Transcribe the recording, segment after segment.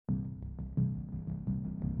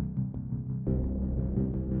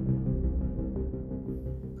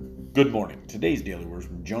Good morning. Today's daily words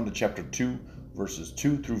from Jonah chapter 2, verses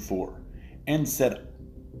 2 through 4. And said,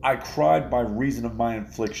 I cried by reason of my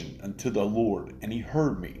affliction unto the Lord, and he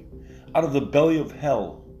heard me. Out of the belly of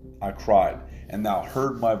hell I cried, and thou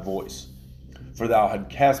heard my voice. For thou had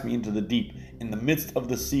cast me into the deep, in the midst of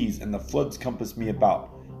the seas, and the floods compassed me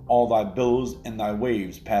about. All thy billows and thy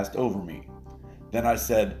waves passed over me. Then I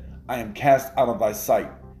said, I am cast out of thy sight,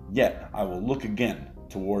 yet I will look again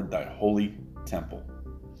toward thy holy temple.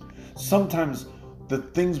 Sometimes the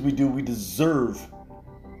things we do, we deserve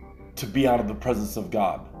to be out of the presence of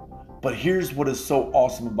God. But here's what is so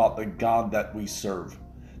awesome about the God that we serve.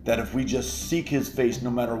 That if we just seek his face, no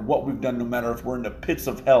matter what we've done, no matter if we're in the pits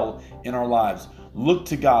of hell in our lives, look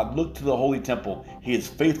to God, look to the holy temple. He is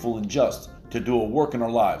faithful and just to do a work in our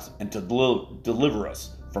lives and to deliver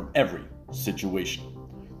us from every situation.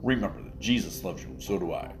 Remember that Jesus loves you, and so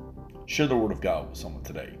do I. Share the word of God with someone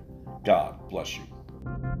today. God bless you.